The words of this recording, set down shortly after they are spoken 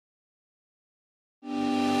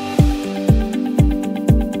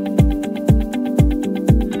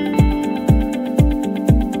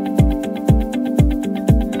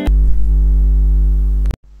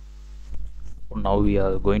we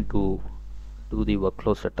are going to do the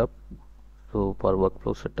workflow setup. So for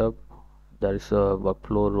workflow setup, there is a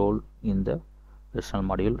workflow role in the personal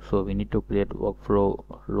module. So we need to create workflow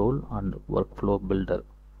role and workflow builder.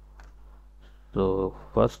 So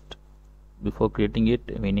first, before creating it,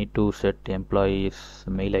 we need to set employees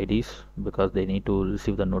mail IDs because they need to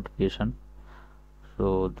receive the notification.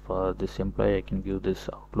 So for this employee, I can give this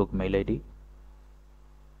Outlook mail ID,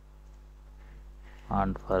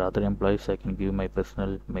 and for other employees I can give my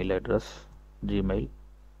personal mail address, Gmail.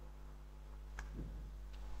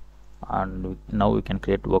 And now we can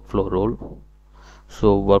create workflow role.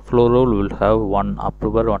 So workflow role will have one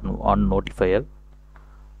approver and one notifier.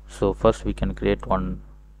 So first we can create one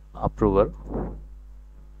approver.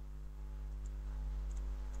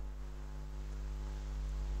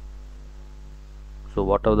 So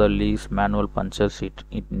whatever the least manual punches, it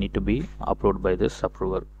need to be approved by this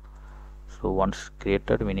approver. So once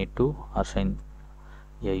created, we need to assign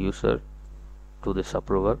a user to this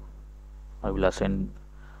approver. I will assign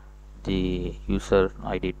the user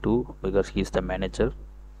ID 2 because he is the manager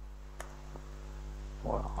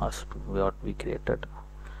as what we created.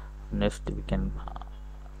 Next we can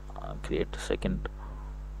create a second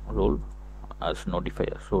role as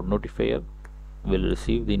notifier. So notifier will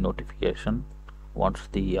receive the notification once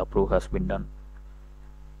the approve has been done.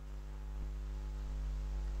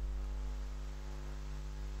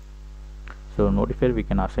 So notifier we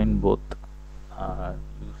can assign both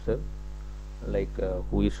user, like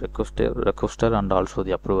who is requester and also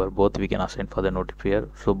the approver. Both we can assign for the notifier,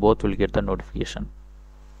 so both will get the notification.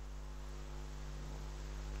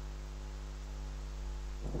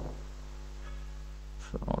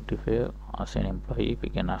 So notifier, assign employee, we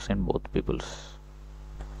can assign both peoples.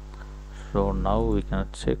 So now we can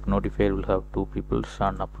check notifier will have 2 peoples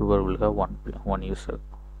and approver will have one user.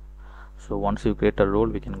 So once you create a role,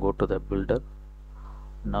 we can go to the builder.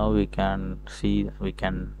 Now we can see, we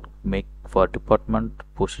can make for department,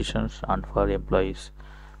 positions and for employees.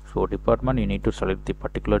 So department, you need to select the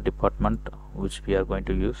particular department which we are going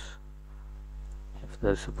to use. If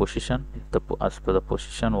there is a position, as per the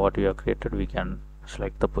position what we have created, we can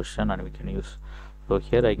select the position and we can use. So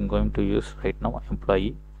here I am going to use right now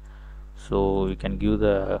employee. So you can give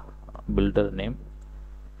the builder name.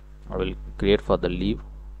 I will create for the leave.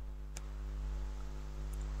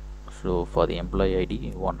 So for the employee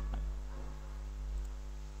ID 1.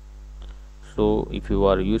 So if you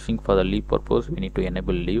are using for the leave purpose, we need to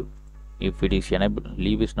enable leave. If it is enabled,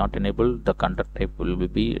 leave is not enabled, the content type will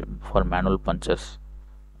be for manual punches.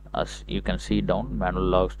 As you can see down, manual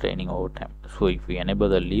logs, training, overtime. So if we enable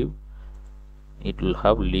the leave, it will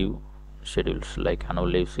have leave schedules like annual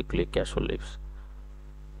leave, sick leave, casual leaves.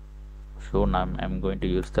 So now I'm going to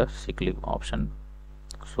use the sick leave option.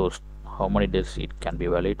 So how many days it can be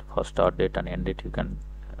valid, for start date and end date you can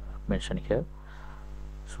mention here.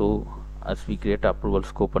 So as we create approval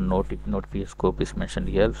scope and notifier scope is mentioned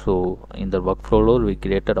here. So in the workflow role we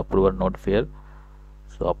created approver notifier.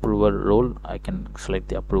 So approver role I can select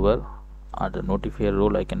the approver, and the notifier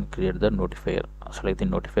role I can create the notifier, select the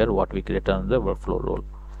notifier what we created on the workflow role.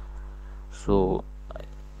 So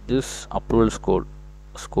this approval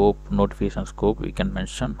scope notification scope we can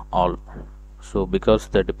mention all. So because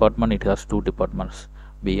the department, it has 2 departments,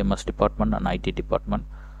 BMS department and IT department.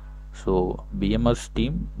 So BMS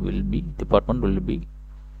team will be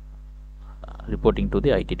reporting to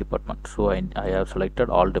the IT department. So I have selected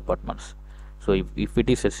all departments. So if it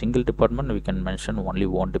is a single department, we can mention only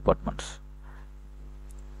one departments.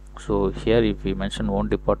 So here if we mention one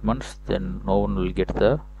departments, then no one will get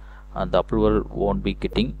the approver won't be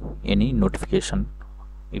getting any notification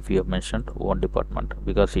if you have mentioned one department,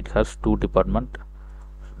 because it has 2 department.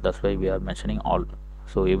 That's why we are mentioning all.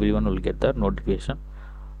 So everyone will get the notification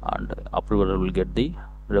and approver will get the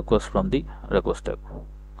request from the requester.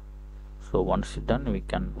 So once it's done, we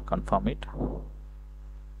can confirm it.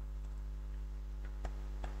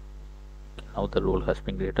 Now the role has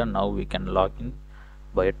been created. Now we can log in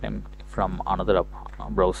by a time from another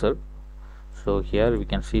browser. So here we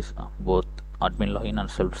can see both admin login and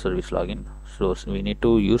self-service login. So we need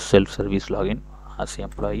to use self-service login as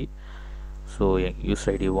employee. So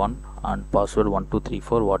user ID 1 and password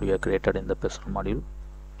 1234 what we have created in the personal module.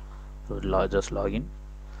 So just login.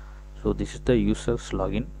 So this is the user's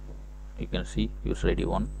login. You can see user ID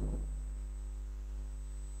 1,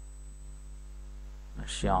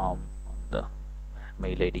 Shyam, the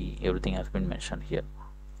mail ID, everything has been mentioned here.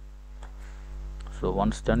 So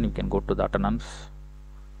once done, you can go to the attendance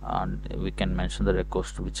and we can mention the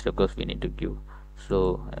request, which request we need to give.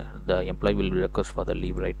 So the employee will request for the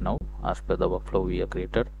leave right now as per the workflow we have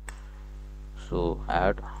created. So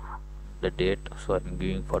add the date, so I'm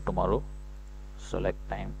giving for tomorrow. Select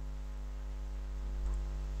time.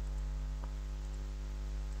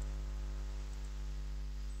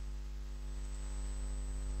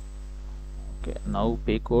 Okay, now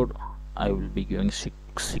pay code, I will be giving sick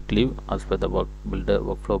leave as per the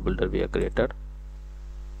workflow builder we have created.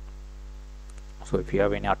 So if you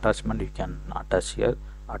have any attachment, you can attach here.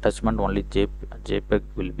 Attachment only JPEG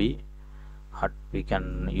will be, we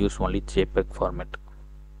can use only JPEG format.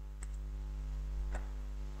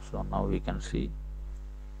 So now we can see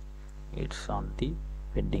it's on the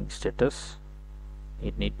pending status.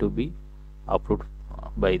 It need to be approved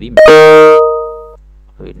by the manager.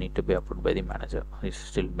 So it need to be approved by the manager. It's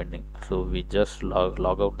still pending. So we just log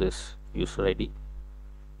out this user ID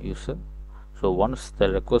user. So once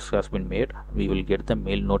the request has been made, we will get the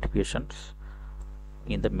mail notifications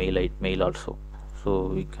in the mail also. So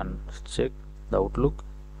we can check the Outlook.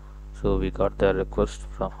 So we got the request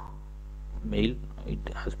from mail.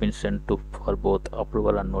 It has been sent to for both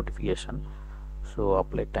approval and notification. So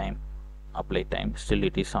apply time, still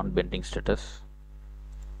it is on pending status.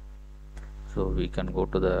 So we can go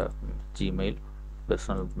to the Gmail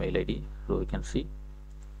personal mail ID. So we can see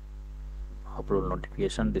approval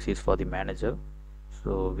notification. This is for the manager.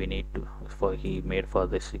 So we need to, he made for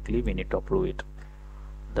the sick leave, we need to approve it.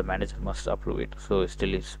 The manager must approve it. So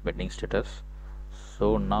still is pending status.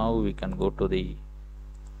 So now we can go to the,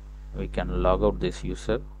 we can log out this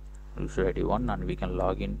user ID 1, and we can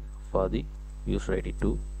log in for the user ID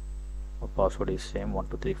 2. Our password is same,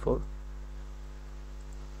 1234.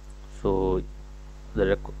 So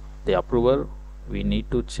the approver, we need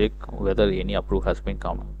to check whether any approval has been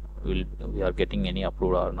come. We are getting any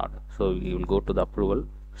approval or not. So we will go to the approval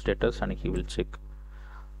status and he will check.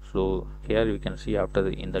 So here you can see after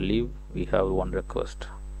in the leave we have one request.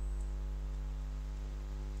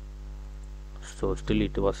 So still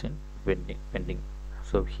it was in pending.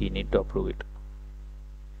 So he need to approve it.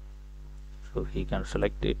 So he can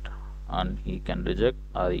select it and he can reject,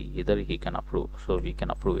 or either he can approve. So we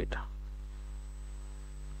can approve it.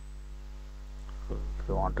 So if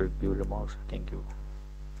you want to review remarks, thank you.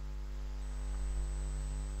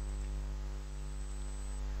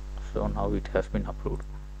 So now it has been approved.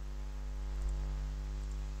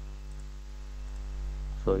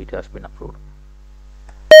 So it has been approved.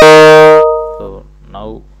 So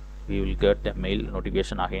now we will get a mail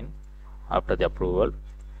notification again after the approval.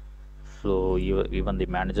 So even the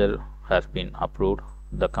manager has been approved,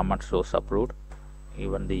 the command shows approved.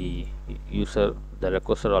 Even the user, the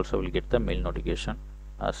requester also will get the mail notification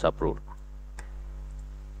as approved,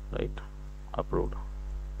 right? Approved.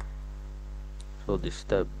 So this is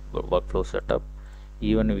the workflow setup.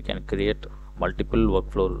 Even we can create multiple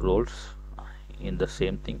workflow roles in the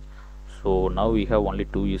same thing. So now we have only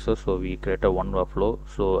 2 users, so we create a one workflow.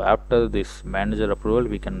 So after this manager approval,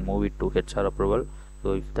 we can move it to HR approval.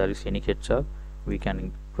 So if there is any HR, we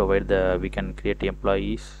can provide the, we can create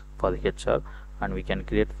employees for the HR, and we can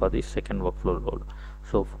create for the second workflow role.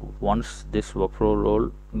 So once this workflow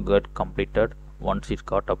role got completed, once it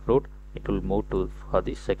got approved, it will move to for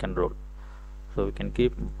the second role. So we can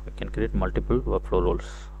create multiple workflow roles.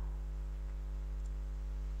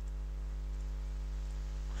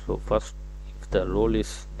 So first, if the role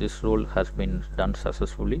is, this role has been done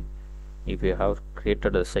successfully, if you have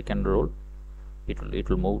created a second role, it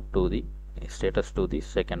will move to the status to the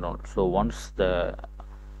second role. So once the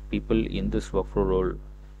people in this workflow role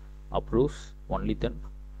approves, only then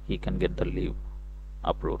he can get the leave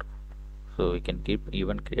approved. So we can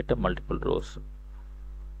even create a multiple rows.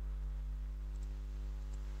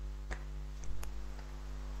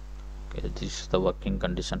 Okay, this is the working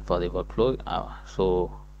condition for the workflow.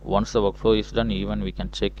 So once the workflow is done, even we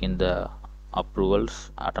can check in the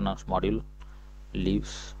approvals, attendance module,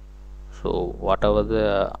 leaves. So whatever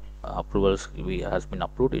the approvals has been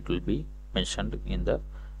approved, it will be mentioned in the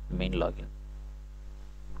main login,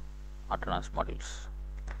 attendance modules.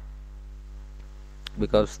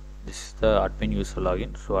 Because this is the admin user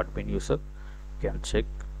login, so admin user can check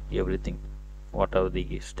everything, whatever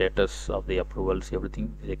the status of the approvals,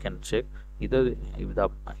 everything they can check. Either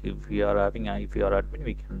if we are admin,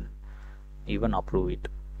 we can even approve it.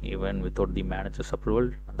 Even without the manager's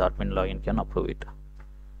approval, the admin login can approve it.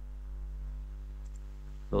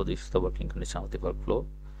 So this is the working condition of the workflow.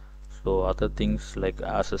 So other things like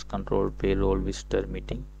access control, payroll, visitor,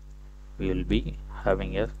 meeting, we will be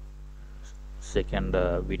having a second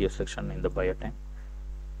video section in the bio time.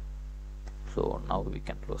 So now we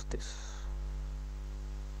can close this.